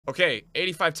Okay,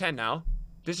 85-10 now.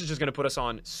 This is just going to put us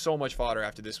on so much fodder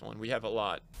after this one. We have a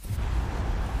lot.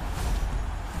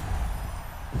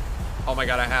 Oh my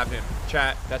god, I have him.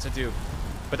 Chat, that's a dupe.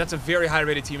 But that's a very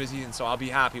high-rated team this season, so I'll be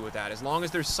happy with that. As long as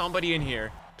there's somebody in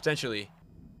here, potentially.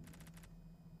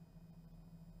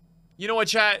 You know what,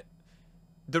 chat?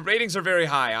 The ratings are very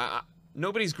high.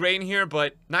 Nobody's great in here,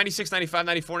 but 96, 95,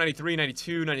 94, 93,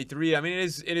 92, 93. I mean,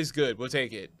 it is good. We'll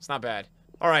take it. It's not bad.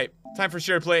 All right, time for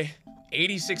share play.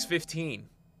 86-15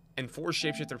 and 4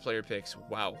 shapeshifter player picks.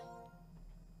 Wow.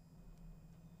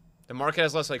 The market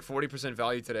has lost like 40%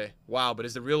 value today. Wow, but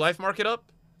is the real life market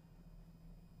up?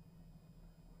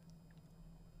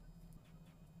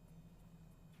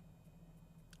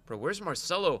 Bro, where's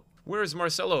Marcelo? Where is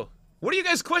Marcelo? What are you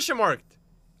guys question marked?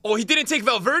 Oh, he didn't take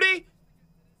Valverde?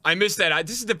 I missed that.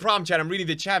 This is the problem, chat. I'm reading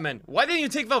the chat, man. Why didn't you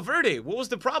take Valverde? What was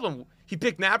the problem? He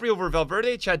picked Gnabry over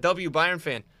Valverde? Chat W, Bayern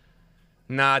fan.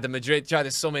 Nah, the Madrid. Chat,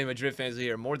 there's so many Madrid fans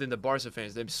here. More than the Barca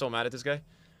fans. They're so mad at this guy.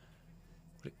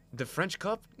 The French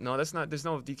Cup? No, that's not. There's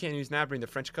no. You can't use Gnabry in the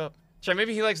French Cup. Chat,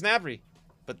 maybe he likes Gnabry.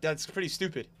 But that's pretty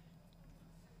stupid.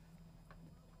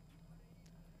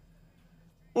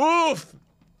 Oof!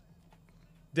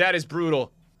 That is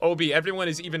brutal. Obi, everyone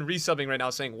is even resubbing right now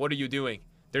saying, what are you doing?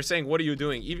 They're saying, what are you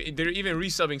doing? They're even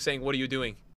resubbing saying, what are you doing?